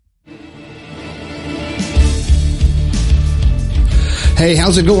Hey,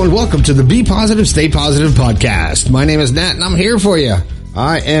 how's it going? Welcome to the Be Positive, Stay Positive podcast. My name is Nat and I'm here for you.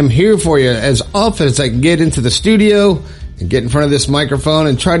 I am here for you as often as I can get into the studio and get in front of this microphone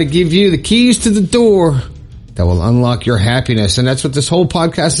and try to give you the keys to the door that will unlock your happiness. And that's what this whole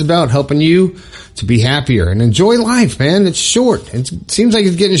podcast is about, helping you to be happier and enjoy life, man. It's short. It seems like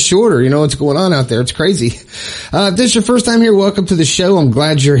it's getting shorter. You know what's going on out there. It's crazy. If this is your first time here, welcome to the show. I'm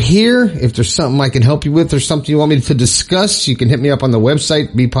glad you're here. If there's something I can help you with or something you want me to discuss, you can hit me up on the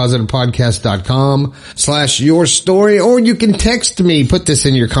website, bepositivepodcast.com/your story, or you can text me. Put this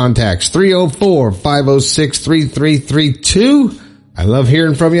in your contacts, 304-506-3332. I love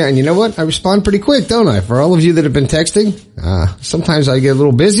hearing from you, and you know what? I respond pretty quick, don't I? For all of you that have been texting, sometimes I get a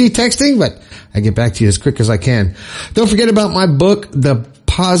little busy texting, but I get back to you as quick as I can. Don't forget about my book, The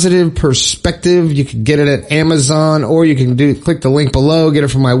Positive Perspective. You can get it at Amazon, or you can click the link below, get it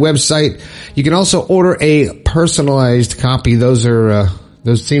from my website. You can also order a personalized copy. Those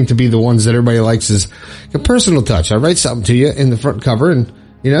seem to be the ones that everybody likes, is a personal touch. I write something to you in the front cover, and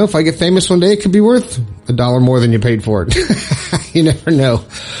you know, if I get famous one day, it could be worth $1 more than you paid for it. You never know.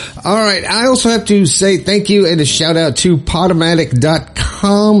 All right. I also have to say thank you and a shout out to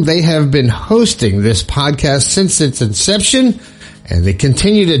Podomatic.com. They have been hosting this podcast since its inception, and they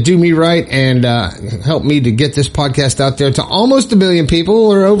continue to do me right and help me to get this podcast out there to almost 1 million people,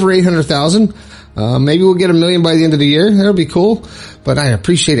 or over 800,000. Maybe we'll get 1 million by the end of the year. That'll be cool. But I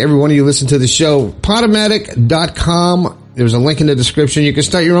appreciate every one of you listening to the show. Podomatic.com. There's a link in the description. You can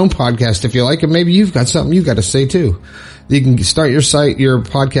start your own podcast if you like, and maybe you've got something you've got to say too. You can start your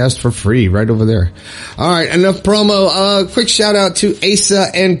podcast for free right over there. All right, enough promo. Quick shout out to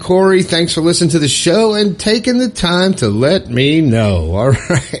Asa and Corey. Thanks for listening to the show and taking the time to let me know. All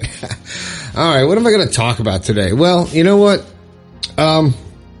right. All right, what am I going to talk about today? Well, you know what?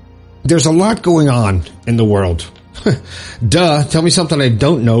 There's a lot going on in the world. Duh, tell me something I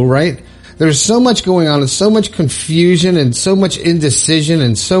don't know, right? There's so much going on and so much confusion and so much indecision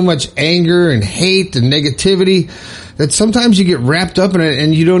and so much anger and hate and negativity that sometimes you get wrapped up in it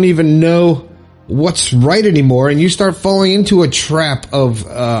and you don't even know what's right anymore, and you start falling into a trap of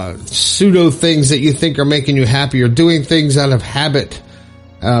pseudo things that you think are making you happy, or doing things out of habit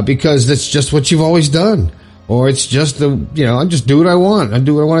because that's just what you've always done. Or it's just I just do what I want. I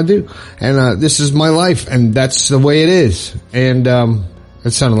do what I want to do. And this is my life, and that's the way it is. And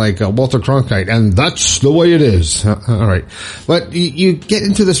it sounded like Walter Cronkite, and that's the way it is. All right. But you get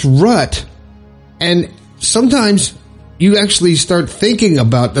into this rut, and sometimes you actually start thinking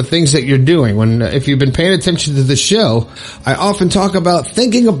about the things that you're doing. If you've been paying attention to the show, I often talk about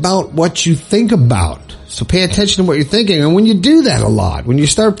thinking about what you think about. So pay attention to what you're thinking. And when you do that a lot, when you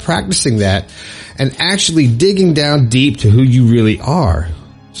start practicing that and actually digging down deep to who you really are,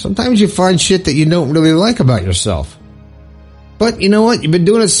 sometimes you find shit that you don't really like about yourself. But you know what? You've been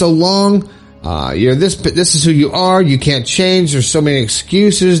doing it so long. This is who you are. You can't change. There's so many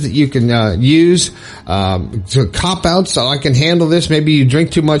excuses that you can use to cop out. So I can handle this. Maybe you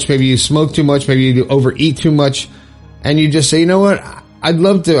drink too much. Maybe you smoke too much. Maybe you overeat too much. And you just say, you know what? I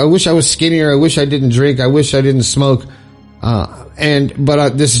wish I was skinnier. I wish I didn't drink. I wish I didn't smoke.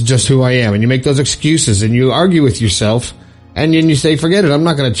 But this is just who I am. And you make those excuses and you argue with yourself. And then you say, forget it, I'm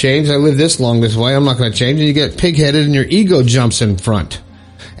not going to change. I live this long this way. I'm not going to change. And you get pig-headed and your ego jumps in front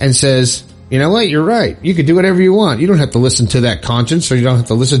and says, you know what, you're right. You can do whatever you want. You don't have to listen to that conscience, or you don't have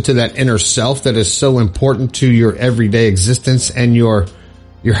to listen to that inner self that is so important to your everyday existence and your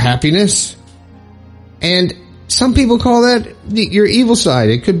your happiness. And some people call that your evil side.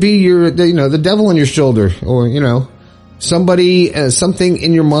 It could be the devil on your shoulder, or, somebody, something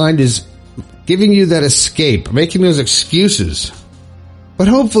in your mind is giving you that escape, making those excuses. But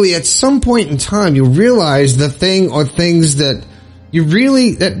hopefully at some point in time, you realize the thing or things that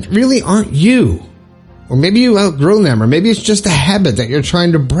really aren't you. Or maybe you outgrown them, or maybe it's just a habit that you're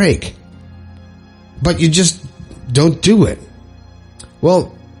trying to break. But you just don't do it.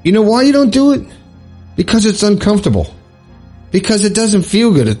 Well, you know why you don't do it? Because it's uncomfortable. Because it doesn't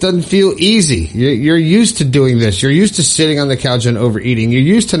feel good. It doesn't feel easy. You're used to doing this. You're used to sitting on the couch and overeating. You're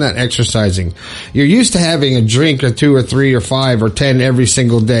used to not exercising. You're used to having a drink or 2 or 3 or 5 or 10 every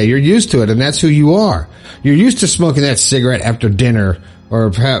single day. You're used to it, and that's who you are. You're used to smoking that cigarette after dinner, or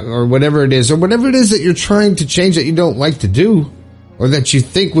whatever it is that you're trying to change that you don't like to do, or that you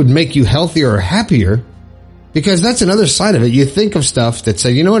think would make you healthier or happier. Because that's another side of it. You think of stuff that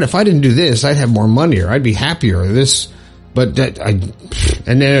say, you know what, if I didn't do this, I'd have more money, or I'd be happier, or this. But and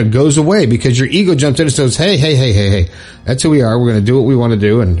then it goes away because your ego jumps in and says, hey, that's who we are. We're going to do what we want to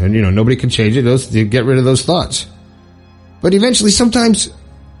do. And nobody can change it. You get rid of those thoughts. But eventually, sometimes,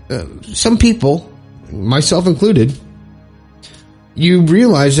 some people, myself included, you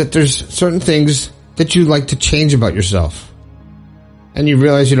realize that there's certain things that you like to change about yourself. And you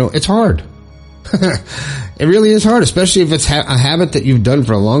realize, it's hard. It really is hard, especially if it's a habit that you've done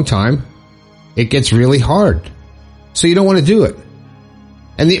for a long time. It gets really hard. So you don't want to do it.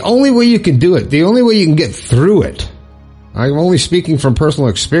 And the only way you can do it, the only way you can get through it, I'm only speaking from personal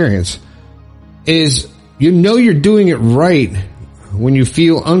experience, is you're doing it right when you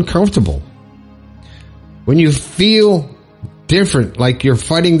feel uncomfortable. When you feel different, like you're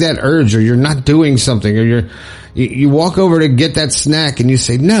fighting that urge, or you're not doing something, or you walk over to get that snack and you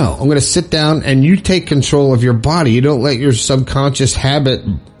say, no, I'm going to sit down, and you take control of your body. You don't let your subconscious habit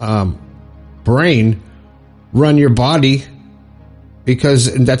brain run your body,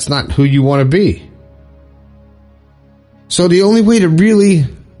 because that's not who you want to be. So the only way to really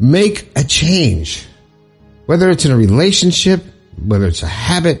make a change, whether it's in a relationship, whether it's a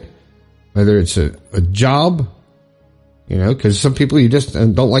habit, whether it's a job, because some people, you just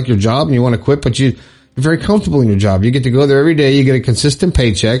don't like your job and you want to quit, but you're very comfortable in your job. You get to go there every day, you get a consistent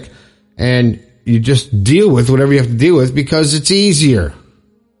paycheck, and you just deal with whatever you have to deal with because it's easier.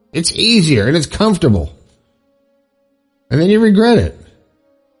 It's easier and it's comfortable. And then you regret it.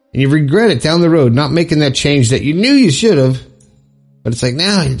 And you regret it down the road, not making that change that you knew you should have. But it's like,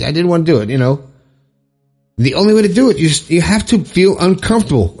 nah, I didn't want to do it, The only way to do it, you have to feel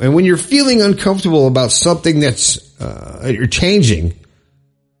uncomfortable. And when you're feeling uncomfortable about something that's you're changing,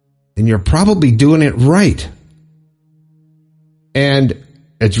 then you're probably doing it right. And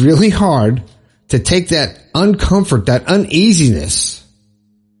it's really hard to take that uncomfort, that uneasiness,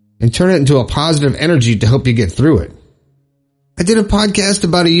 and turn it into a positive energy to help you get through it. I did a podcast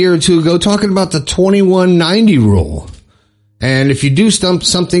about a year or two ago talking about the 21-90 rule. And if you do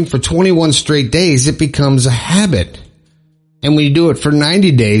something for 21 straight days, it becomes a habit. And when you do it for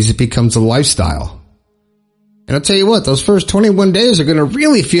 90 days, it becomes a lifestyle. And I'll tell you what, those first 21 days are going to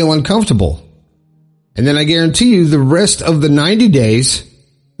really feel uncomfortable. And then I guarantee you the rest of the 90 days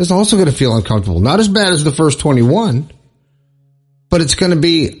is also going to feel uncomfortable. Not as bad as the first 21, but it's going to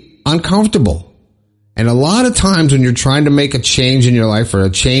be uncomfortable. And a lot of times when you're trying to make a change in your life, or a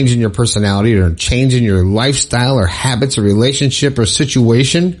change in your personality, or a change in your lifestyle or habits or relationship or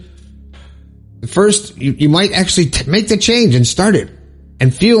situation, first you might actually make the change and start it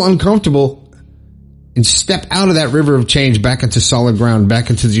and feel uncomfortable and step out of that river of change back into solid ground, back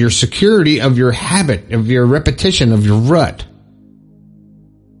into your security of your habit, of your repetition, of your rut.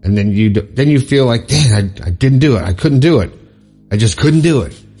 And then you feel like, dang, I didn't do it. I couldn't do it. I just couldn't do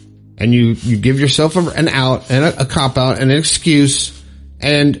it. And you give yourself an out and a cop-out and an excuse.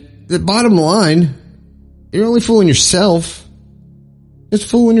 And the bottom line, you're only fooling yourself. Just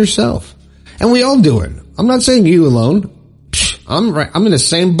fooling yourself. And we all do it. I'm not saying you alone. I'm in the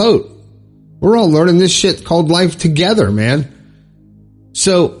same boat. We're all learning this shit called life together, man.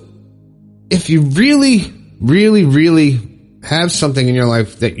 So if you really, really, really have something in your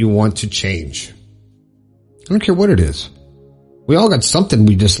life that you want to change, I don't care what it is. We all got something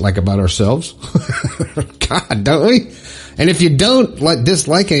we dislike about ourselves. God, don't we? And if you don't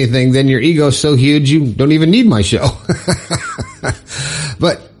dislike anything, then your ego's so huge you don't even need my show.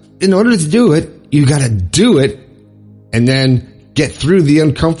 But in order to do it, you got to do it and then get through the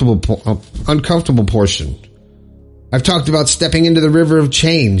uncomfortable portion. I've talked about stepping into the river of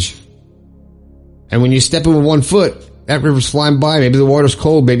change. And when you step in with 1 foot, that river's flying by. Maybe the water's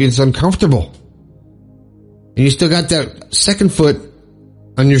cold. Maybe it's uncomfortable. And you still got that second foot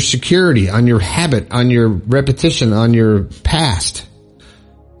on your security, on your habit, on your repetition, on your past.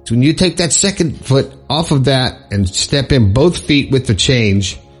 So when you take that second foot off of that and step in both feet with the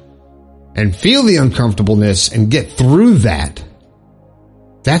change and feel the uncomfortableness and get through that,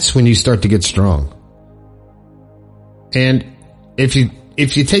 that's when you start to get strong. And if you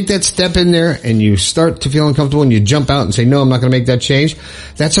take that step in there and you start to feel uncomfortable and you jump out and say, no, I'm not going to make that change,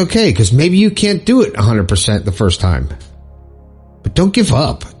 that's okay, because maybe you can't do it 100% the first time. But don't give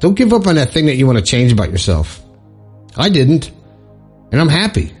up. Don't give up on that thing that you want to change about yourself. I didn't. And I'm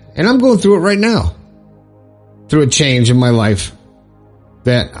happy. And I'm going through it right now. Through a change in my life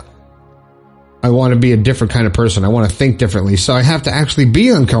that I want to be a different kind of person. I want to think differently. So I have to actually be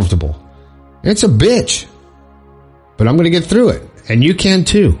uncomfortable. It's a bitch. But I'm going to get through it. And you can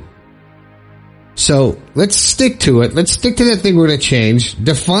too. So let's stick to it. Let's stick to that thing we're going to change.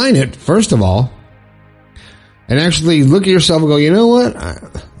 Define it, first of all. And actually look at yourself and go, you know what?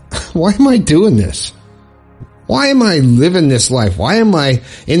 Why am I doing this? Why am I living this life? Why am I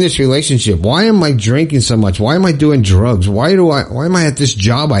in this relationship? Why am I drinking so much? Why am I doing drugs? Why am I at this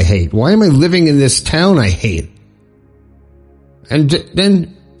job I hate? Why am I living in this town I hate? And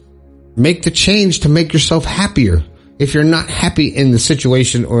then make the change to make yourself happier. if you're not happy in the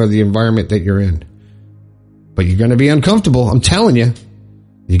situation or the environment that you're in. But you're going to be uncomfortable. I'm telling you.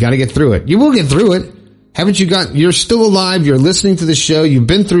 You got to get through it. You will get through it. You're still alive. You're listening to the show. You've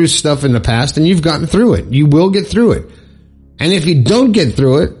been through stuff in the past and you've gotten through it. You will get through it. And if you don't get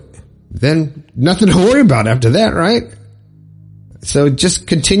through it, then nothing to worry about after that, right? So just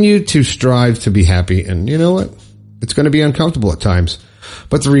continue to strive to be happy. And you know what? It's going to be uncomfortable at times,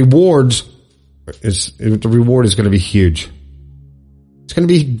 but the reward is going to be huge. It's going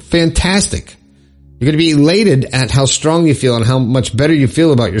to be fantastic. You're going to be elated at how strong you feel and how much better you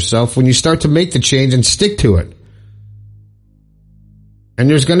feel about yourself when you start to make the change and stick to it. And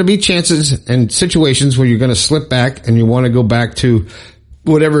there's going to be chances and situations where you're going to slip back and you want to go back to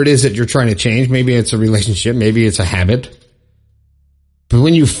whatever it is that you're trying to change. Maybe it's a relationship. Maybe it's a habit. But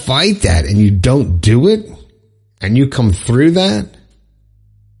when you fight that and you don't do it and you come through that,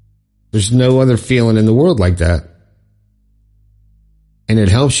 there's no other feeling in the world like that. And it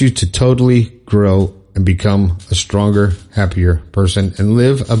helps you to totally grow and become a stronger, happier person and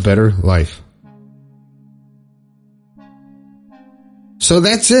live a better life. So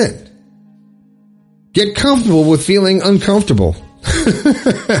that's it. Get comfortable with feeling uncomfortable.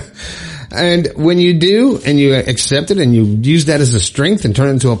 And when you do and you accept it and you use that as a strength and turn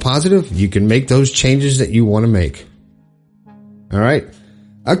it into a positive, you can make those changes that you want to make. All right.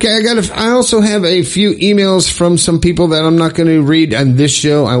 Okay, I also have a few emails from some people that I'm not going to read on this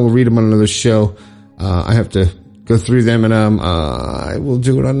show. I will read them on another show. I have to go through them and I will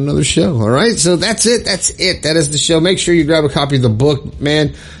do it on another show. All right, so that's it. That is the show. Make sure you grab a copy of the book,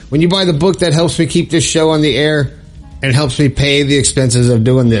 man. When you buy the book, that helps me keep this show on the air and helps me pay the expenses of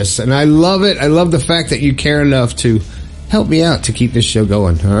doing this. And I love it. I love the fact that you care enough to help me out to keep this show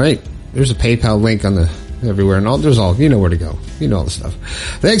going. All right, there's a PayPal link on everywhere and all. You know where to go. You know all the stuff.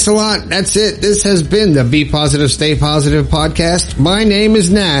 Thanks a lot. That's it. This has been the Be Positive, Stay Positive podcast. My name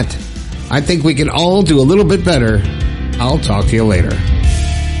is Nat. I think we can all do a little bit better. I'll talk to you later.